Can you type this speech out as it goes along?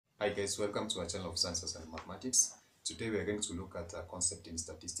Hi guys, welcome to our channel of Sciences and Mathematics. Today we are going to look at a concept in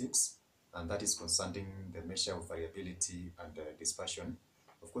statistics, and that is concerning the measure of variability and dispersion.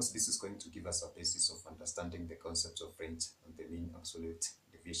 Of course, this is going to give us a basis of understanding the concepts of range and the mean absolute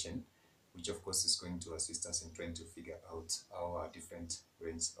deviation, which of course is going to assist us in trying to figure out how our different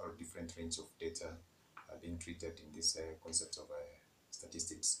range of data are being treated in this concept of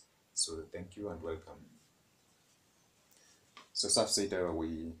statistics. So thank you and welcome. So as I've said,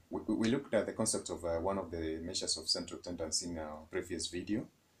 we looked at the concept of one of the measures of central tendency in our previous video.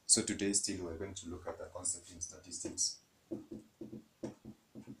 So today still we're going to look at the concept in statistics. And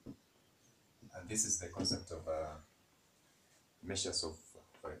this is the concept of measures of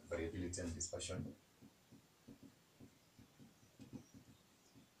variability and dispersion.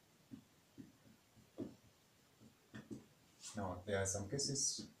 Now, there are some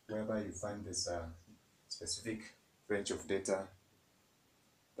cases whereby you find this specific range of data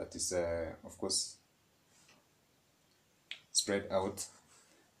that is, of course, spread out,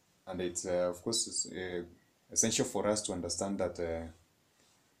 and it's, of course, it's, essential for us to understand that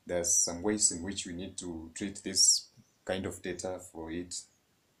there's some ways in which we need to treat this kind of data for it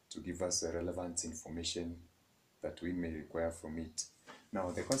to give us the relevant information that we may require from it. Now,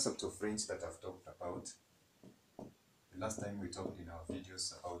 the concept of range that I've talked about, the last time we talked in our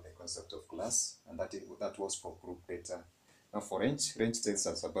videos about the concept of class, and that was for group data. Now for range tells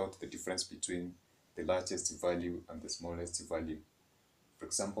us about the difference between the largest value and the smallest value. For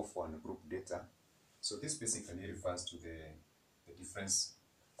example, for group data, so this basically refers to the difference,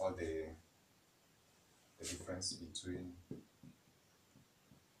 or the difference between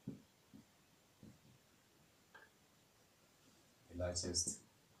the largest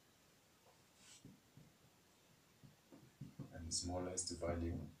and the smallest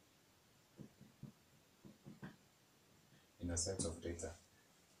value in a set of data.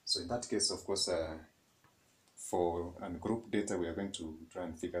 So in that case, of course, for group data, we are going to try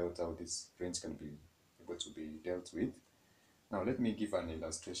and figure out how this range can be able to be dealt with. Now let me give an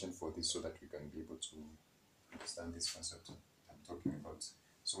illustration for this so that we can be able to understand this concept I'm talking about.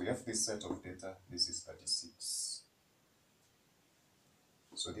 So we have this set of data. This is 36.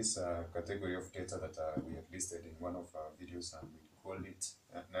 So this category of data that we have listed in one of our videos, and we call it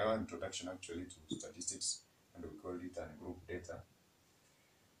our introduction actually to statistics, and we call it group data.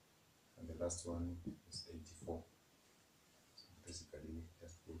 And the last one is 84. So basically,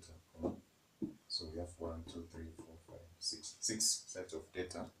 just put a comma. So we have 1, 2, 3, 4, 5, 6 sets of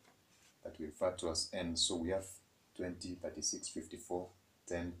data that we refer to as n. So we have 20, 36, 54,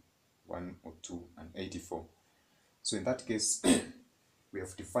 10, 1 or 2, and 84. So in that case, we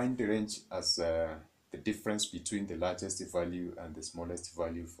have defined the range as the difference between the largest value and the smallest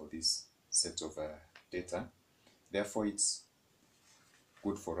value for this set of data. Therefore, it's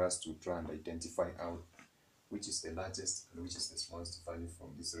good for us to try and identify out which is the largest and which is the smallest value from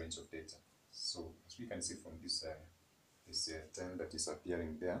this range of data. So as we can see from this term that is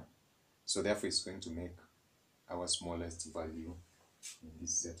appearing there, so therefore it's going to make our smallest value in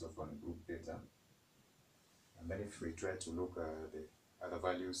this set of group data. And then if we try to look at the other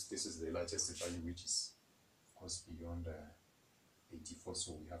values, this is the largest value, which is of course beyond 84,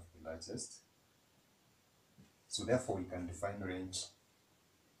 so we have the largest. So therefore we can define range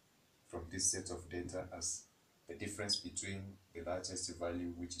from this set of data as the difference between the largest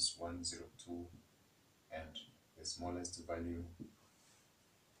value, which is 102, and the smallest value,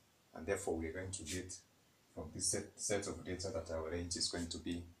 and therefore we are going to get from this set of data that our range is going to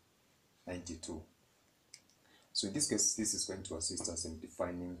be 92. So in this case, this is going to assist us in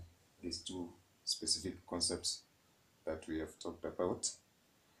defining these two specific concepts that we have talked about,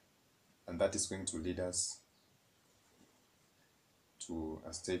 and that is going to lead us to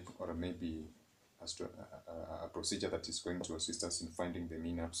a step, or maybe a procedure that is going to assist us in finding the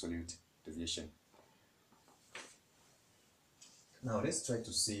mean absolute deviation. Now let's try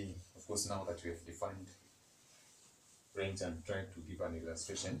to see, of course, now that we have defined range and try to give an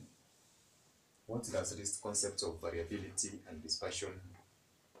illustration, what does this concept of variability and dispersion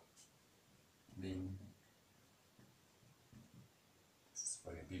mean?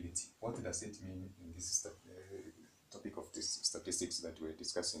 Variability, what does it mean in this topic of this statistics that we're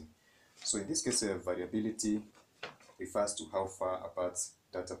discussing? So in this case, variability refers to how far apart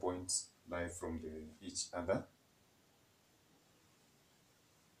data points lie from each other,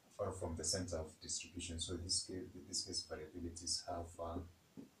 or from the center of distribution. So in this case, variability is how far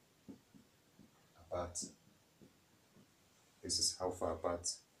apart. This is how far apart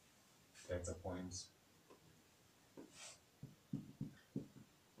data points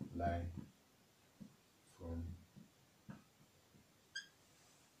lie from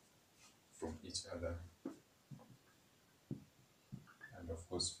each other, and of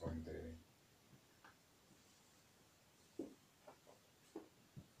course from the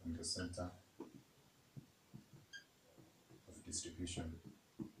center of distribution.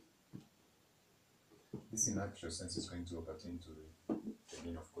 This in actual sense is going to pertain to the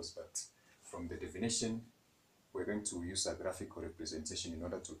mean, of course, but from the definition, we're going to use a graphical representation in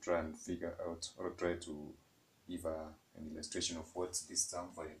order to try and figure out, or try to give an illustration of what this term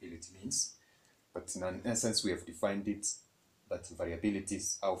variability means. But in essence, we have defined it that variability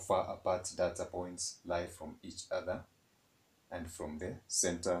is how far apart data points lie from each other and from the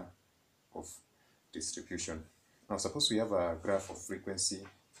center of distribution. Now, suppose we have a graph of frequency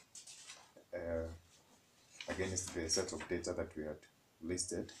against the set of data that we had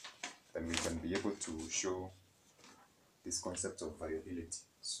listed, then we can be able to show this concept of variability.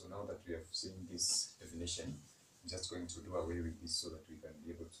 So now that we have seen this definition, I'm just going to do away with this so that we can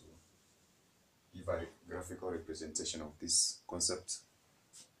be able to give a graphical representation of this concept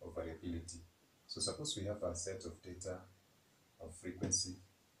of variability. So suppose we have a set of data of frequency,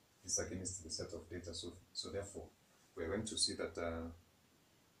 this against the set of data, so therefore we're going to see that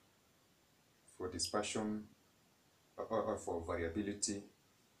for dispersion or for variability,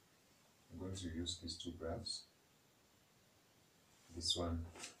 I'm going to use these two graphs. This one,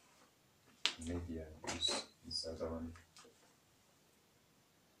 maybe I use this other one.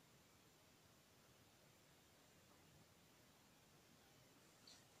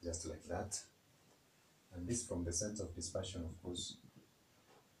 Just like that. And this from the sense of dispersion, of course,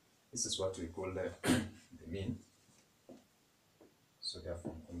 this is what we call the mean. So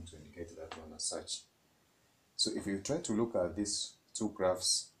therefore I'm going to indicate that one as such. So if you try to look at these two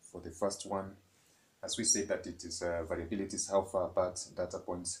graphs, for the first one, as we say that it is variability is how far apart data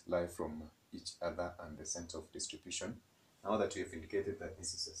points lie from each other and the center of distribution. Now that we have indicated that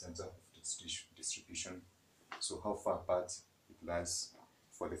this is a center of distribution, so how far apart it lies.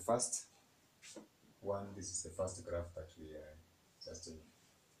 For the first one, this is the first graph that we are just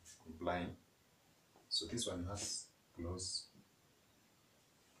implying. So this one has close,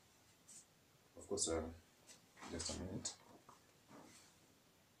 of course, just a minute.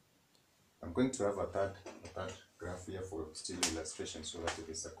 I'm going to have a third graph here for still illustration, so that it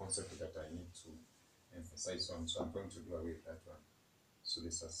is a concept that I need to emphasize on. So I'm going to do away with that one. So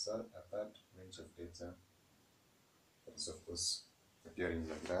this is a third range of data that is of course appearing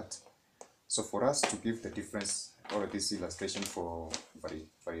like that. So for us to give the difference or this illustration for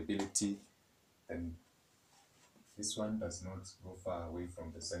variability, then this one does not go far away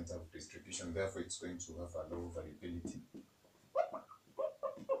from the center of distribution, therefore it's going to have a low variability.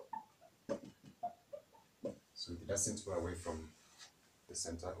 So it doesn't go away from the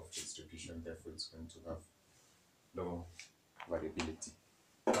center of distribution, therefore it's going to have low variability.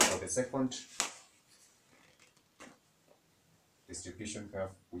 Now for the second distribution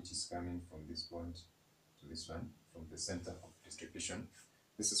graph, which is coming from this point to this one, from the center of distribution,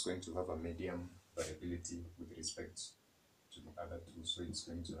 this is going to have a medium variability with respect to the other two, so it's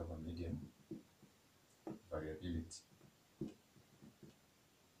going to have a medium variability.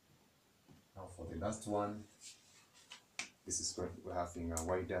 Now for the last one, this is going to be having a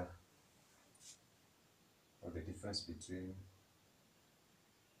wider, or the difference between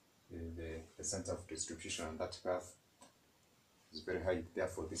the center of distribution and that graph is very high,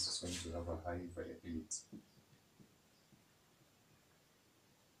 therefore this is going to have a high variability.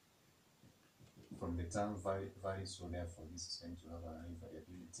 From the term vary, so therefore this is going to have a high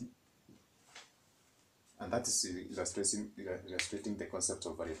variability. And that is illustrating the concept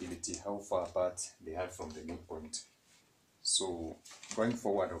of variability, how far apart they are from the midpoint. So going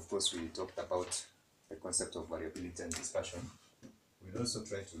forward, of course, we talked about the concept of variability and dispersion. We'll also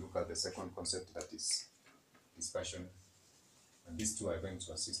try to look at the second concept, that is dispersion. And these two are going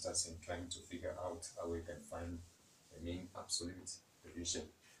to assist us in trying to figure out how we can find the mean absolute deviation.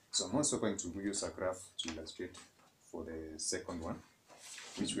 So I'm also going to use a graph to illustrate for the second one,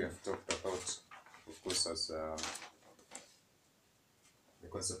 which we have talked about, of course, as the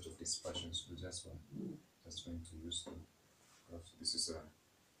concept of dispersion. So just going to use the graph. So this is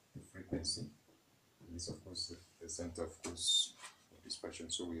the frequency. And this, of course, the center, of course, of dispersion.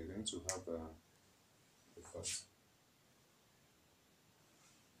 So we are going to have the first,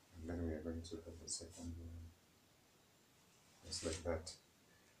 and then we are going to have the second one, just like that.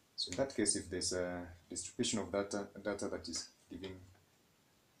 So in that case, if there's a distribution of data that is giving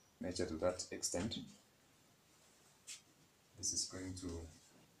nature to that extent, this is going to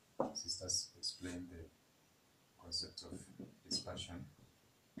assist us explain the concept of dispersion.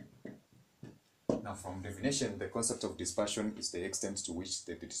 Now from definition, the concept of dispersion is the extent to which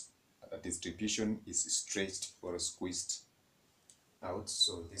the a distribution is stretched or squeezed out.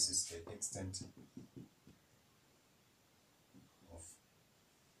 So this is the extent of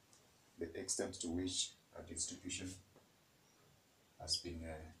the extent to which a distribution has been,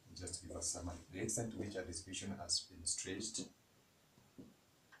 just to give us summary, the extent to which a distribution has been stretched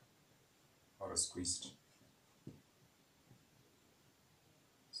or squeezed.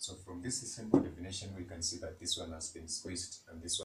 So from this simple definition, we can see that this one has been squeezed and this one